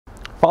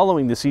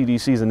Following the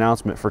CDC's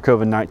announcement for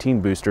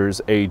COVID-19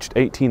 boosters aged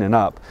 18 and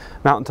up,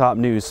 Mountaintop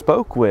News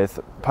spoke with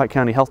Pike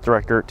County Health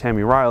Director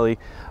Tammy Riley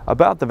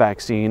about the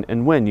vaccine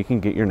and when you can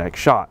get your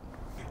next shot.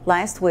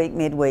 Last week,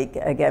 midweek,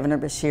 Governor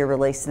Beshear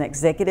released an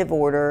executive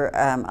order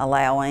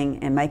allowing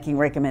and making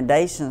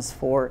recommendations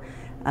for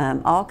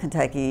all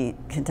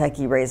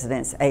Kentucky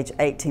residents age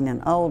 18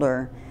 and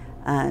older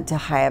to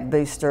have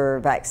booster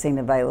vaccine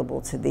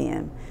available to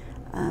them.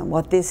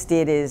 What this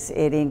did is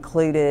it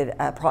included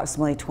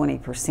approximately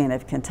 20%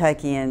 of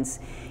Kentuckians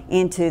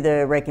into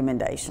the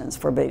recommendations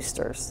for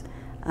boosters.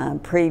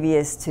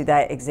 Previous to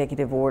that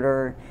executive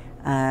order,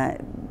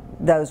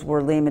 those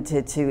were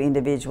limited to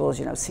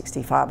individuals,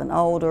 65 and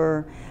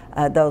older,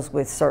 those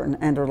with certain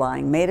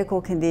underlying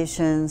medical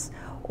conditions,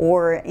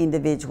 or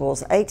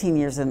individuals 18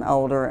 years and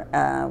older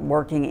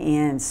working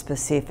in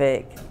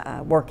specific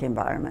work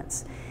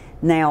environments.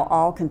 Now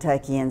all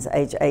Kentuckians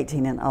age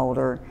 18 and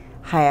older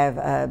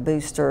have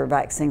booster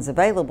vaccines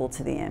available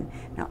to them.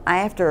 Now,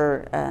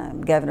 after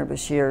Governor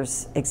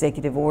Beshear's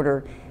executive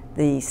order,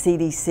 the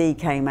CDC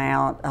came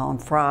out on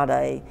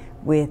Friday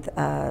with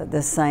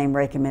the same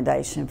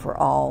recommendation for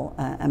all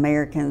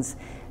Americans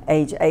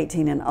age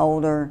 18 and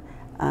older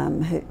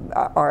who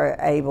are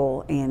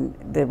able, and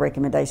the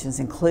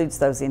recommendations includes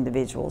those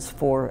individuals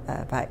for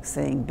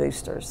vaccine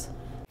boosters.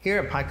 Here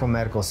at Pikeville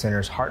Medical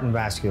Center's Heart and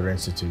Vascular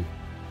Institute,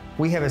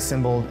 we have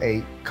assembled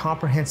a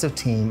comprehensive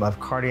team of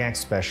cardiac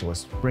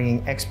specialists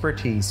bringing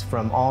expertise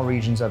from all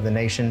regions of the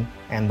nation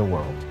and the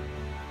world.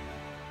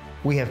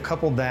 We have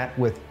coupled that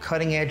with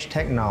cutting-edge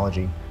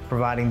technology,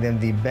 providing them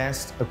the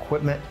best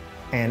equipment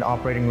and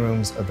operating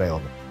rooms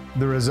available.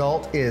 The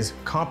result is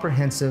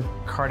comprehensive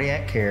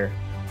cardiac care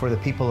for the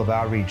people of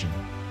our region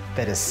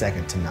that is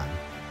second to none.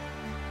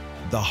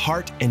 The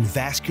Heart and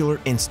Vascular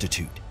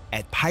Institute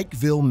at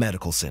Pikeville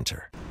Medical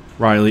Center.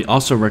 Riley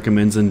also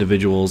recommends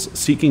individuals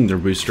seeking their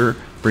booster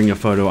bring a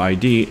photo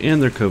ID and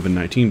their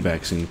COVID-19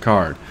 vaccine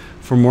card.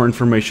 For more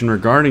information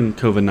regarding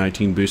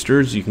COVID-19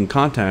 boosters, you can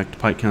contact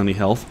Pike County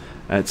Health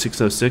at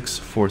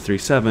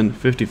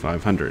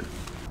 606-437-5500.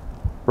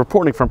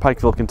 Reporting from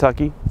Pikeville,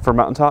 Kentucky, for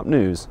Mountaintop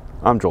News,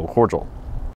 I'm Joel Cordial.